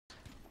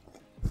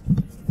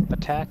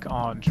attack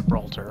on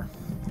Gibraltar,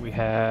 we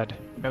had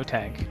no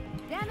tank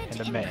in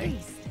the May,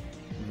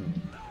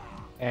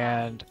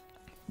 and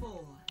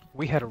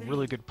we had a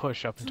really good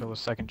push up until the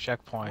second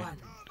checkpoint.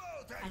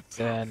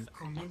 Then,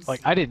 like,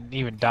 I didn't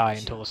even die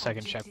until the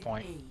second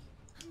checkpoint,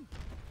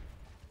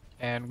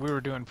 and we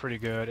were doing pretty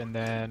good, and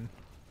then,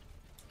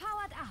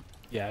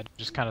 yeah, it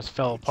just kind of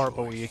fell apart,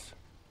 but we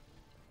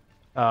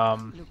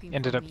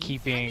ended up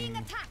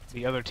keeping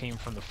the other team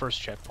from the first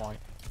checkpoint.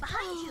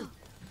 Behind you.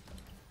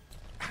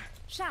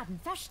 Schaden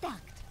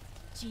verstärkt.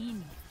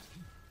 Jean.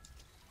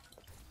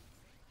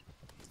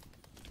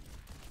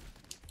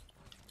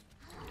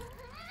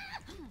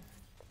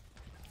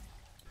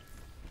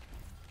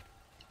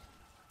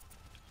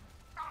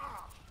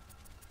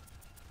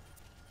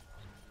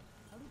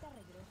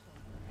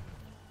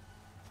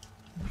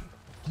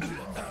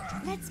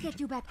 Let's get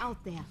you back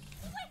out there.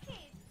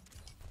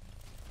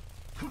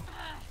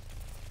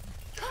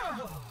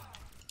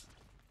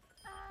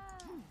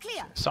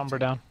 Clear. Somber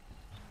down.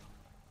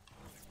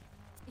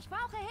 Ich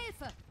brauche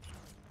Hilfe.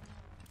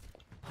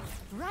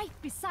 Right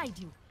beside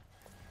you.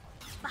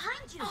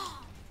 Behind you.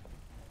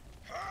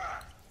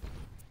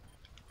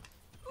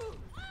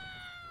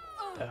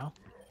 Yeah.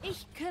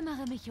 Ich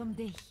kümmere mich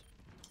dich.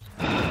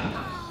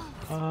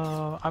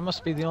 I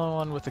must be the only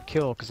one with a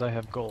kill because I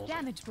have gold.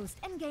 Damage boost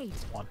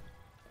engaged. One.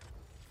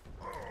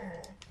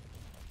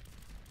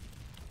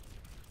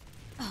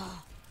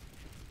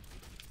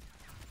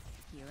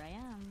 Here I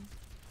am.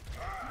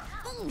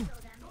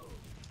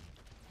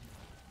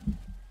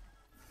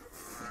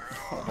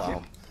 Oh,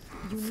 wow.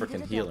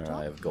 Freaking healer, and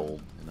I have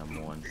gold, and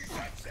I'm one.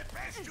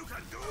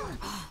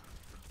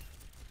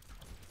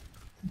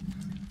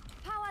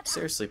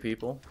 Seriously,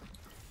 people.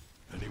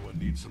 Anyone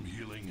need some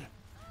healing?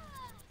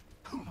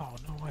 Oh,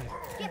 no way.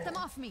 Get them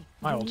off me.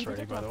 My ult's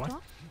ready, by the way.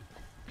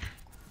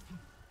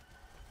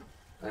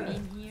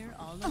 Been here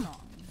all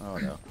along. Oh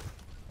no.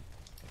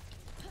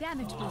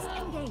 Damage boost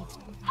engaged.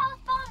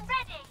 Telephone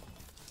ready.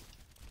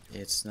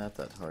 It's not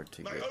that hard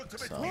to get Where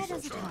some.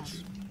 does it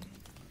hurt?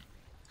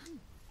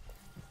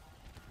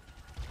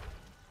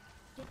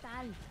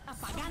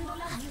 Apagando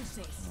las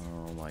luces.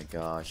 Oh my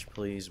gosh,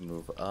 please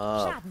move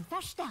up. Schaden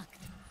verstärkt.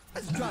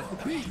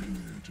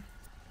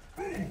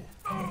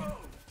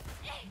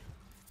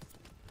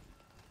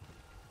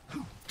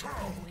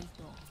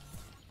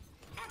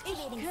 Ich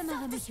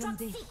kümmere mich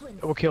dich.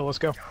 Double kill, let's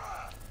go.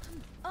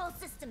 All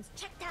systems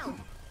checked out.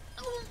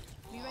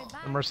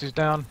 The Mercy's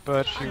down,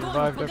 but she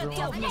revived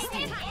everyone.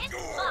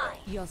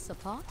 Your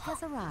support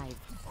has arrived.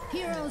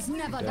 Heroes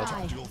never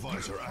die. Dual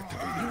visor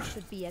activated. You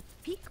should be at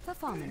peak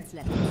performance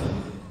level.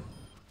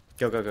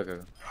 Go, go, go,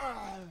 go.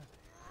 I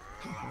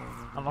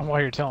don't know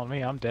why you're telling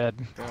me, I'm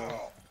dead.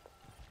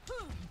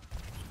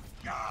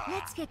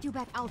 Let's get you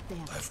back out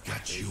there. I've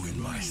got you in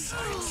my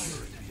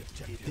sights.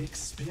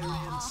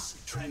 Experience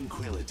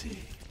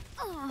tranquility.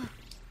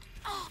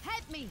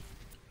 Help me.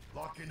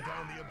 Locking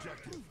down the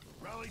objective.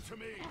 Rally to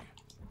me.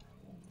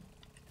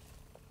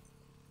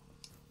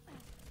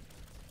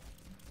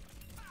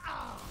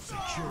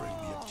 Securing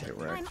the objective. Get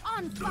wrecked.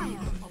 I'm on fire.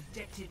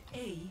 Objective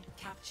A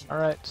captured.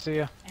 Alright, see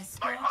ya.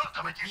 Escort.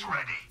 Ultimate is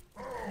ready.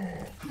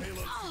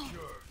 Payload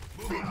secure.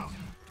 Moving out.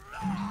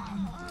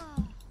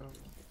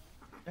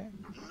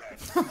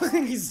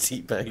 He's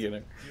teabagging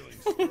her.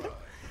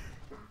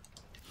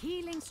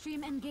 Healing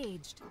stream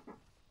engaged.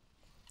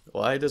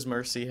 Why does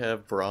Mercy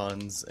have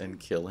bronze and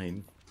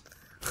killing?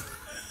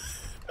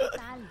 Good.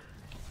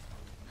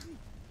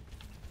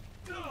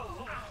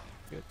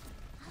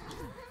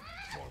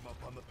 Form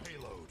up on the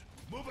payload.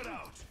 Move it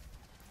out.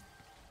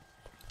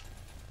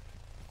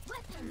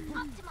 Weapons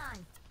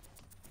optimized.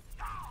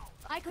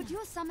 I could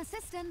use some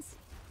assistance.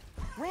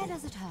 Where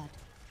does it hurt?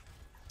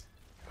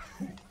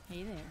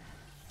 Hey there.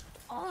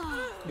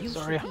 You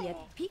Sorry. should be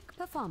at peak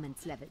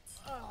performance levels.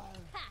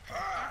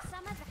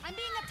 I'm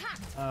being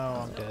attacked.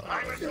 Oh, I'm dead.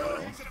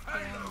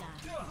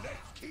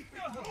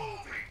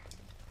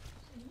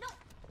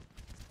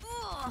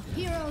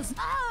 Heroes.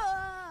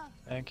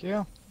 Thank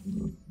you.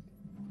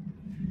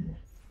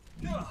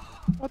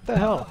 What the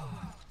hell?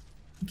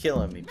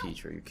 Killing me,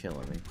 Petra. You're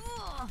killing me.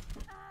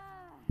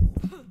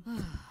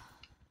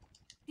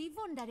 Die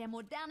Wunder der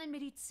modernen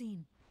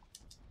Medizin.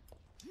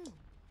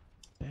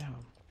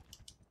 Damn.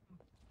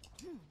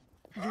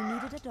 You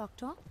needed a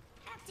doctor?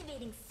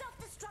 Activating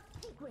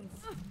self-destruct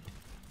sequence.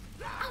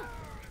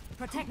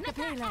 Protect the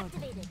payload.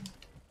 Activated.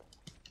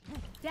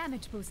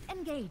 Damage boost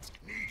engaged.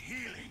 Need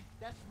healing.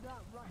 That's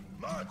not right.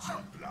 Much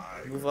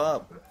obliged. Move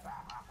up.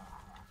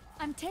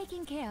 I'm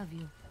taking care of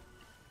you.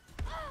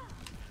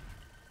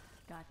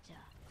 Gotcha.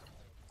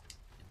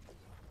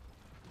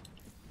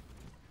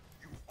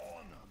 You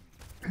honor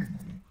me.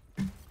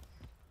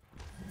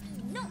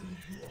 No.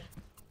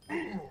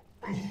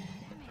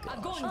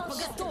 Огонь по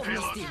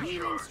готовности.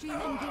 Healing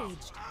stream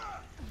engaged.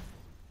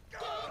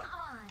 Game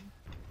on.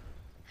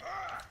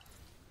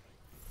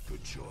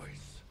 Good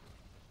choice.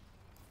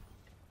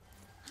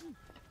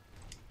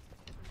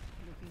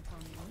 Looking for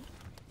me?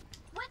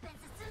 Weapon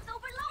systems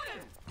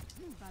overloaded.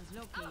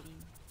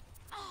 Translocating.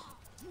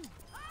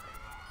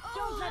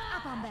 Don't let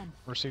up on them.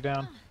 Mercy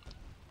down.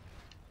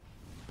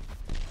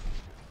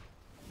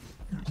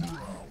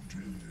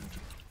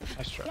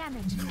 Nice try.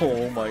 Damage.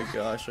 Oh my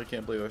gosh, I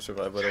can't believe I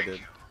survived, but I did.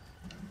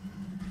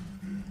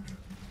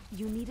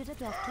 You needed a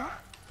doctor?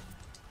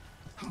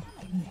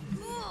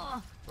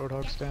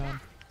 Roadhog's down.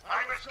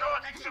 I'm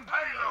starting some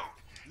payload.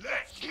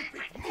 Let's keep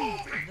it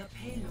moving. The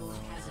payload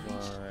has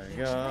Oh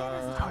my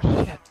god.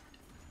 Oh shit.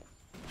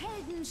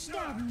 Helden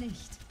sterben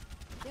nicht.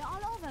 They're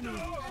all over me.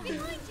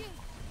 Behind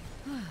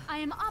you. I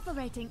am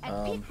operating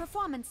at peak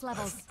performance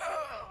levels.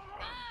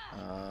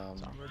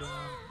 Somewhere down.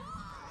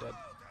 Dead.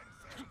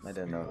 I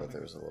didn't know that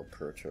there was a little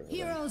perch over there.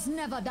 Heroes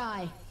never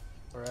die.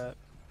 We're at.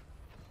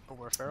 Oh,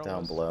 where Farrell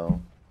Down was?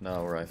 below.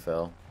 No, where I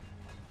fell.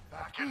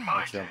 Back in I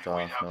my jumped team,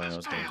 we off have knowing I this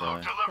was gonna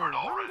payload die. delivered The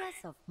already. wonders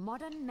of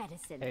modern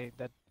medicine. Hey,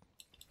 that.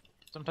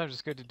 Sometimes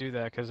it's good to do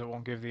that because it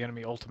won't give the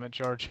enemy ultimate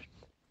charge.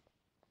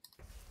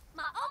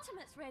 My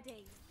ultimate's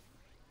ready.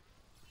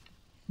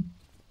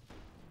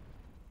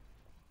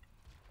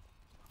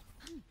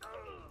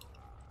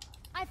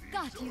 I've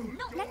got you.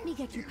 Let me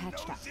get you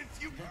patched up. the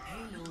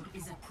payload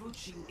is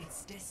approaching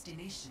its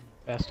destination.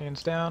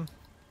 Bastion's down.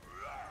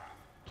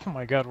 Oh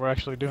my god, we're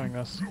actually doing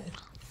this.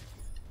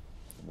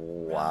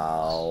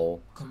 Wow.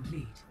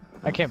 Complete.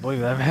 I can't believe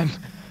that, man.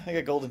 I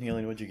got golden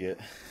healing, what'd you get?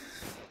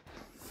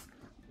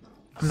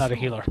 I'm not a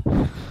healer.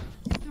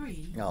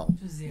 3 No.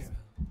 to 0.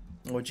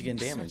 What'd you get in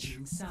damage?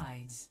 Switching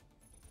sides.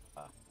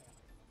 I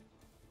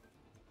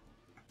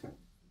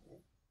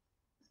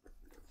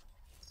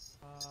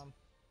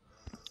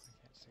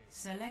can't see.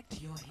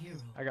 Select your hero.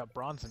 I got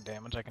bronze in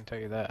damage, I can tell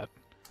you that.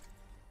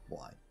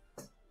 Why?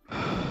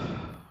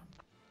 Damn,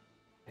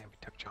 we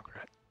took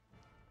Junkrat.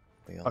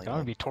 We Fuck, only, I'm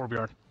gonna be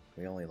Torbjorn.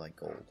 we only like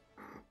gold.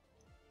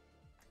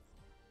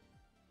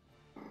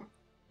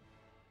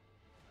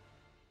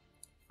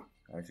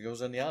 Alright, it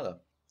goes in the other.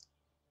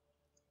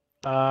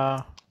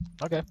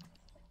 Okay.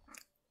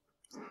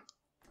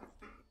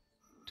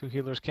 2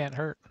 healers can't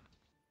hurt.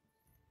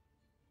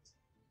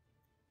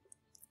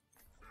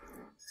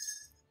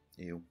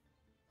 Ew.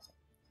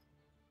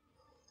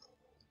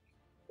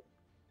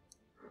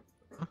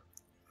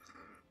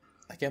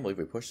 I can't believe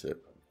we pushed it.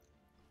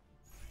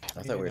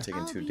 I thought we were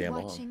taking I'll too be damn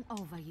long. watching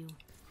over you.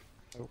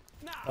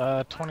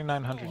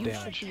 2900 You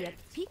damage. should be at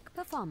peak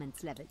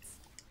performance levels.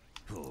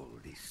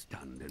 Hold is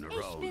stunned in a Ich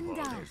row bin while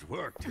da. there's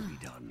work to be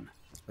done.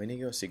 We need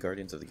to go see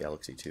Guardians of the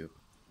Galaxy 2.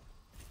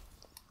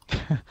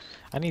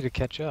 I need to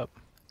catch up.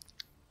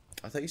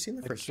 I thought you seen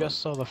the I first just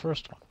saw the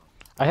first one.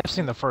 I have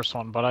seen the first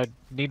one, but I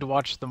need to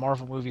watch the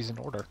Marvel movies in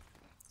order.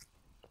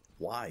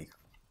 one. Why?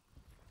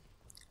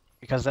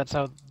 Because that's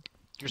how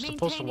you're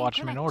supposed to Maintaining watch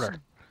them in order.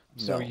 connection.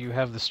 So No. you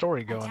have the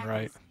story going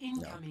right. Attackers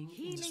incoming.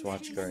 Just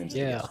watch Guardians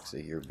Yeah. of the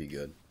Galaxy, here would be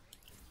good.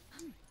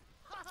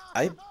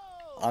 I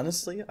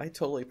honestly, I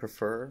totally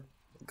prefer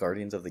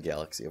Guardians of the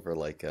Galaxy over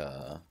like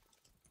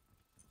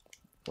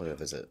what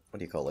is it? What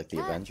do you call it? Like the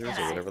Avengers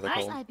or whatever they're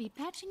called? I'll be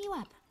patching you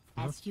up,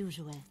 as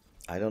usual.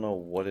 I don't know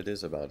what it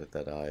is about it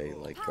that I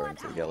like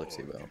Guardians of the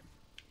Galaxy about.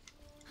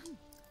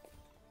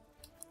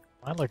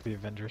 I like the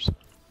Avengers.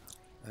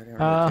 I don't really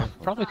care for 'em.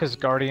 Probably because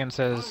Guardians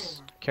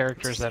has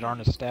characters that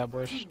aren't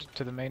established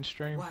to the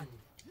mainstream. 1.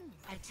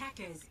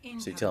 Attackers incoming.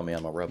 So you tell me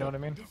I'm a You know rebel. what I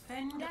mean?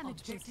 Defend Damage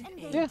objective boost A.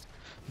 engaged. Yeah.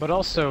 But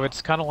also,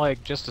 it's kind of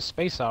like just a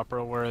space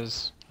opera,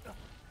 whereas,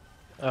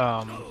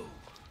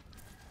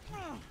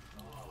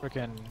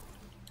 freaking,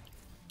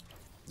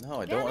 No,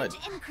 I don't want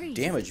Damage to increased.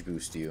 damage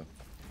boost you.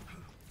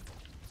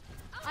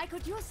 I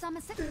could use some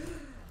assistance.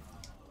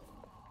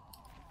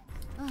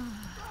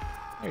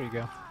 there you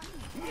go.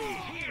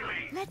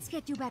 Let's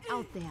get you back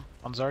out there.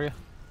 On Zarya.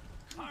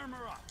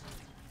 Armor up.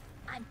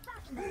 I'm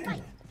back in the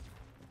fight.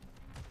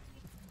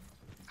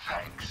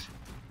 Thanks.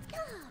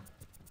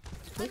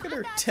 Look at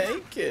her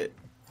take it.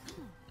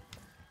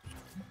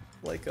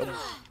 Like a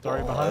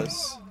Zarya behind.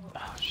 boss.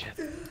 Oh shit.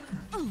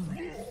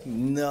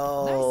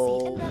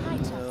 No. Mercy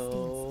in the Bereitschaft.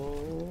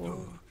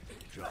 No.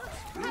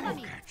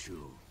 Look at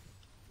you.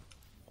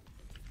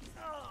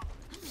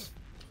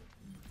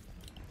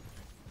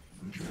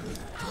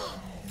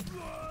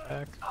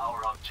 Back.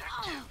 Our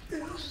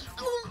objective was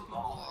to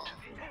belong to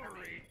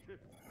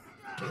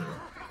the enemy.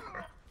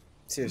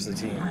 Seriously,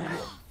 team.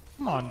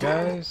 Come on,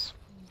 guys.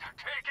 They're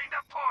taking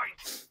the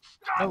point.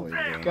 Stop Oh,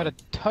 them. you gotta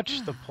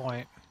touch the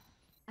point.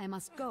 I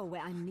must go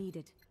where I'm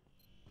needed.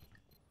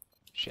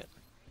 Shit.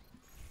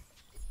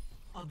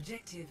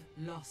 Objective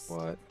lost.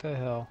 What the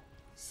hell?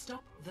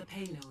 Stop the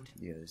payload.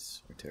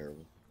 Yes, we're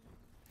terrible.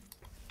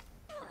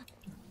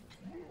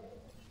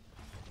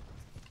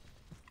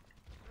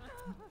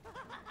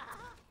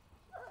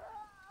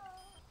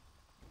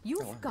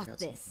 You've Oh, I got got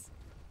some. this.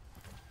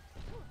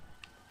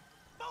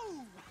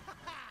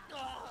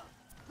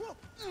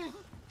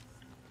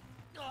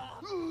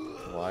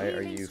 Why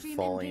are Healing you stream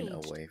falling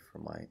engaged. away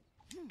from my...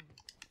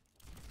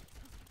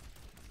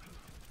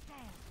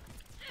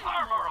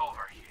 Armor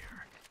over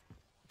here.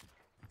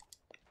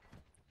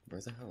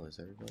 Where the hell is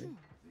everybody?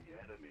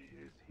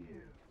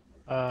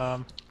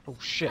 Oh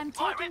shit. I'm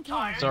taking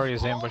care.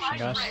 Zarya's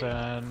ambushing us,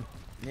 and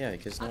Yeah,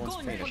 because no one's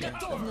Огонь paying по attention.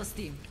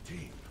 готовности.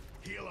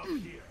 Heal up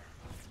here.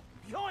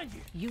 Behind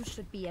you. You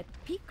should be at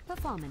peak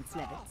performance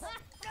levels.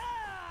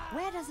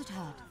 Where does it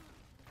hurt?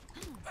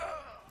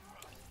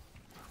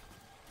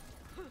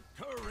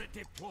 Turret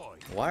deployed.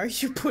 Why are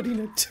you putting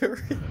a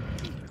turret?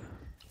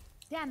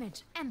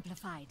 Damage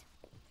amplified.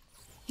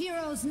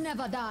 Heroes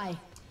never die.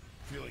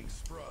 Feeling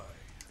spry.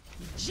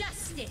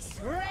 Justice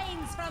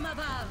reigns from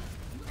above.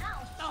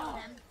 Now show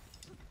them.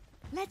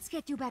 Let's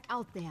get you back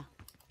out there.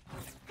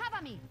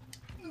 Cover me.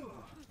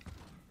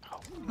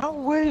 No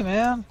way,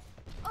 man.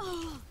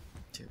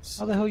 Dude,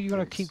 How the hell are you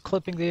gonna keep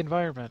clipping the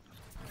environment?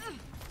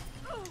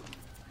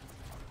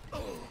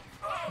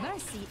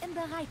 Mercy in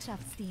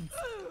Bereitschaftsdienst.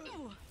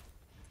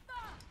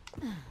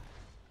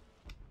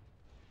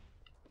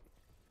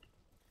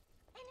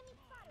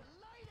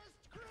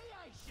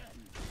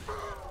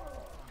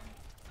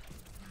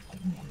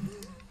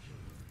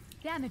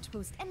 Damage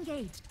boost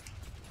engaged.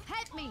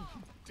 Help me.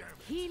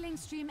 Healing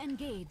stream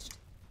engaged.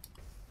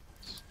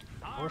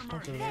 Forced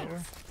into the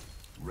air.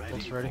 Ready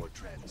Looks ready. for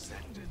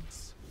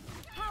transcendence.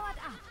 Powered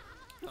up.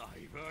 I'm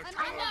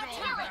not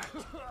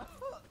healing.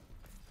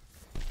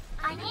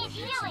 I need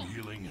healing.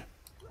 Healing.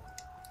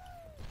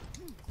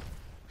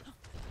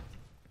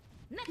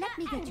 Let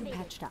me get you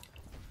patched up.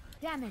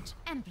 Damage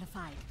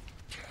amplified.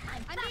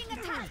 I'm being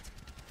attacked.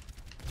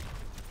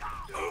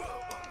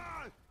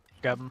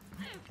 Got him.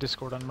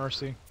 Discord on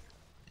Mercy.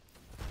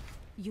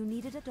 You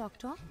needed a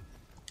doctor?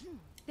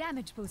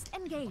 Damage boost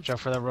engaged. Watch out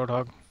for that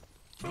Roadhog.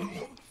 Help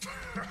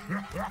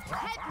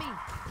me.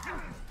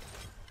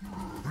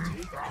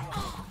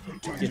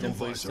 Get them,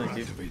 please. Thank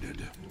you.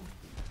 Activated.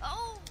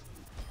 Oh.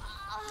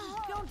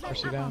 Don't let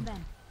Mercy up down. on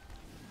them.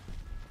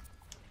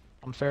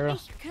 On Pharah.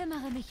 Ich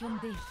kümmere mich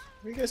dich.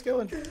 Where you guys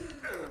going? Turret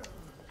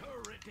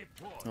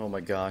deployed. Oh my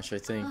gosh, I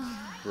think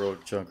Rogue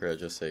Junkrat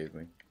just saved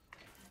me.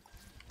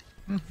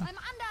 I'm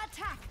under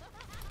attack.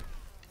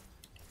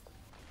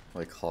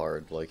 Like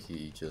hard, like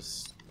he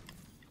just...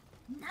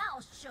 Now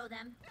show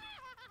them.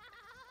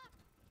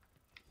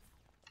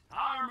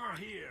 Armor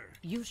here.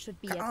 You should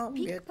be Come at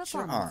peak get your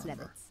performance armor.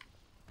 levels.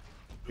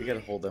 We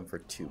gotta hold them for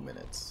 2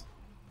 minutes.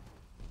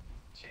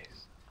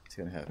 Jeez. It's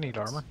gonna happen. I need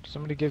armor.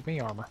 Somebody give me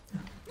armor.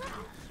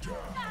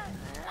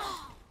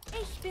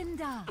 Ich bin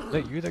da. Is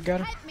that you that got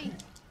her? Help me.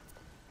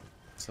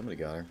 Somebody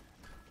got her.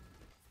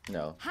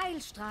 No.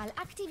 Heilstrahl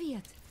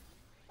aktiviert.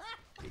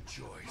 Good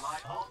choice. My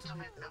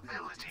ultimate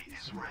ability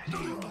is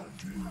ready.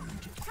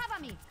 Cover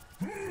me.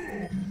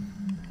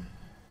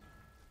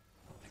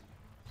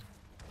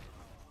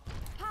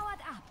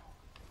 Powered up.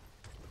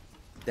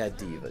 That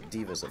diva.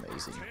 Diva's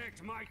amazing.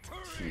 Protect my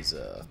turret. She's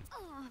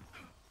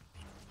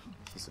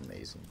she's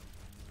amazing.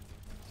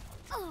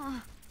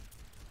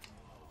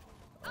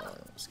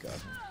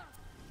 Scott.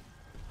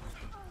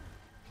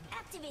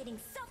 Activating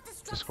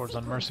self-destruct. Discord's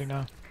on Mercy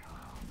now.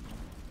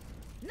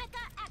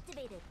 Mecha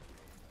activated.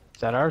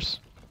 Is that ours?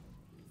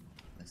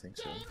 I think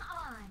so. Game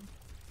on.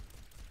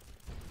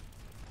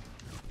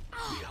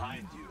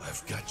 Behind you.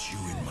 I've got you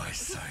in my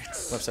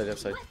sights. Left side, left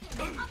side.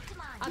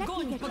 Optimized.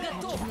 Огонь по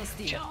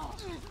готовности.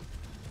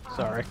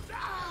 Sorry.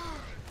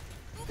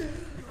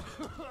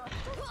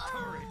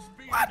 Turrets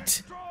being What?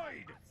 destroyed.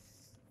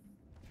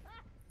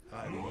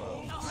 I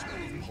love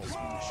space pulse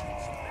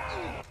munitions.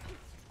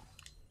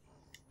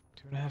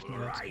 2.5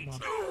 minutes.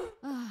 Come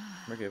on.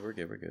 We're good, we're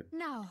good, we're good.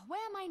 Now, where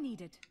am I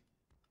needed?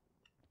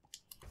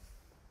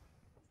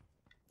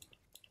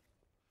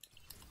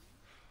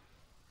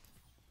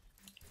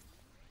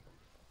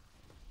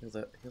 Heal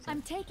that, heal that.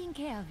 I'm taking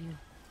care of you.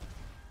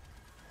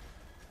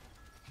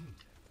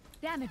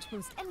 Damage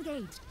boost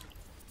engaged.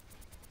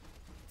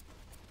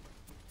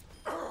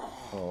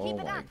 Oh Keep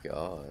it my up.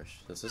 gosh.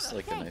 This is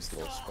like a nice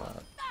little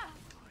spot.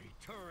 My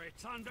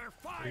turret's under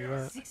Where you fire.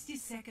 at? 60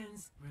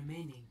 seconds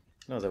remaining.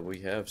 No, that we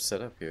have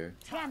set up here.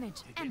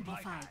 Damage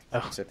amplified.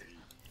 Oh, Except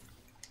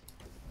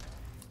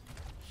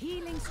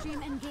Healing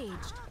stream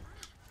engaged.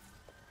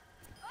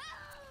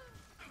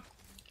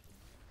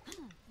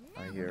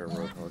 I hear a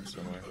Roadhog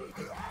somewhere.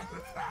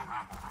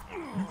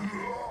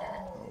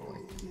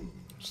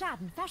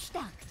 Schaden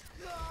verstärkt.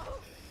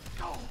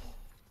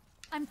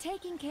 I'm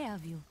taking care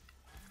of you.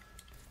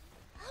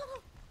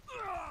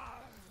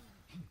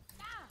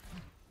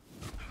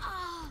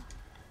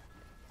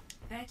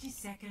 30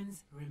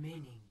 seconds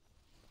remaining.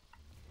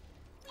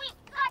 We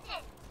got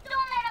it.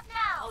 Don't let up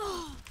now.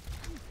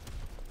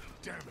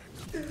 Damn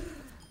it.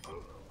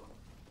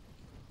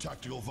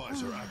 Tactical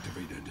visor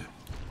activated.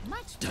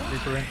 Much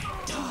Reaper in.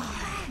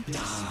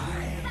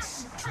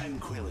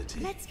 Tranquility.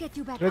 Let's get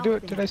you back Did I do out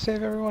it? there. Did I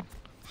save everyone?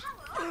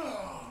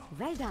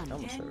 Well done.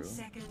 Almost 10 everyone.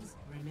 seconds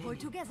Pull remaining.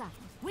 together.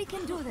 We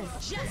can do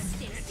this.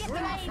 Justice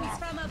Reigns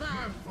from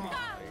above.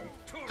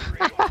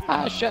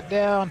 Ah, shut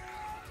down.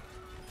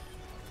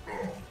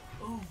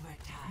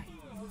 Overtime.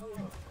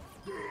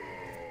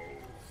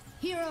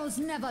 Heroes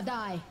never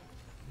die.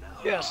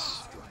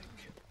 Yes.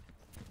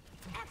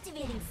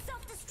 activating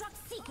self-destruct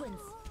sequence.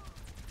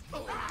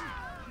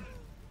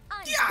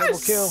 Double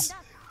kill.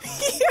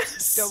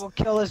 Yes! Double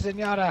kill us,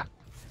 Zenyatta.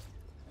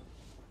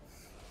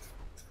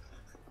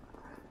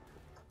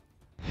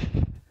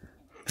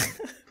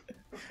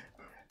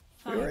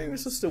 We weren't even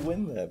supposed to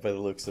win that by the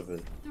looks of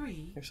it.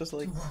 3 They're supposed to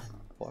like to 1.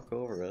 walk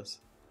over us.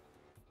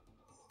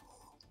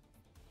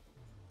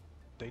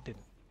 They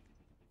didn't.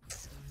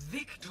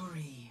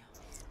 Victory.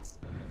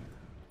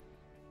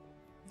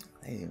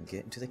 I didn't even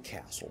get into the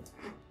castle.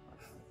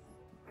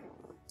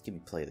 Give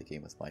me play the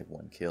game with my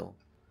 1 kill.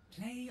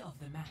 Play of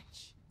the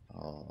match.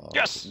 Oh,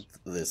 Yes!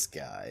 This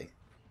guy.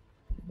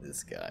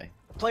 This guy.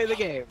 Play the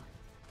game.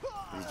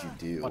 What did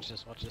you do? Watch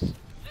this. Watch this.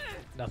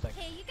 Nothing.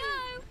 Here you go.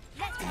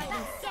 Let's try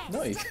that again.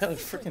 No, you got a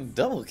freaking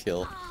double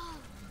kill.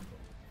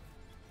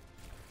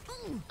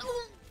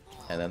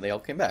 And then they all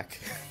came back.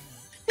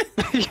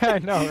 Yeah, I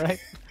know, right?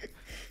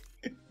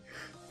 Oh,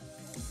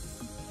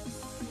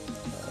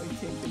 you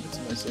can't give it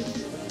to my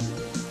sister.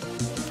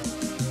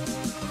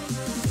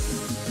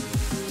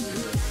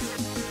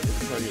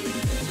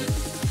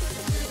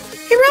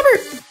 Hey, Robert!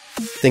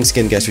 Thanks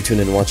again, guys, for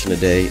tuning in and watching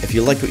today. If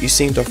you liked what you've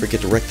seen, don't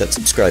forget to wreck that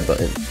subscribe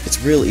button.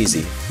 It's real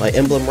easy. My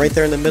emblem right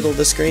there in the middle of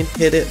the screen,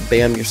 hit it,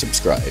 bam, you're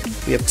subscribed.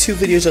 We have 2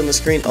 videos on the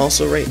screen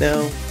also right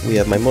now. We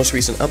have my most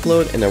recent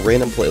upload and a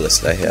random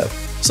playlist that I have.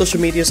 Social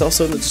media is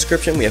also in the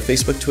description. We have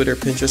Facebook, Twitter,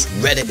 Pinterest,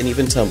 Reddit, and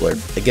even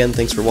Tumblr. Again,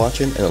 thanks for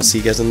watching, and I'll see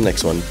you guys in the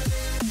next one.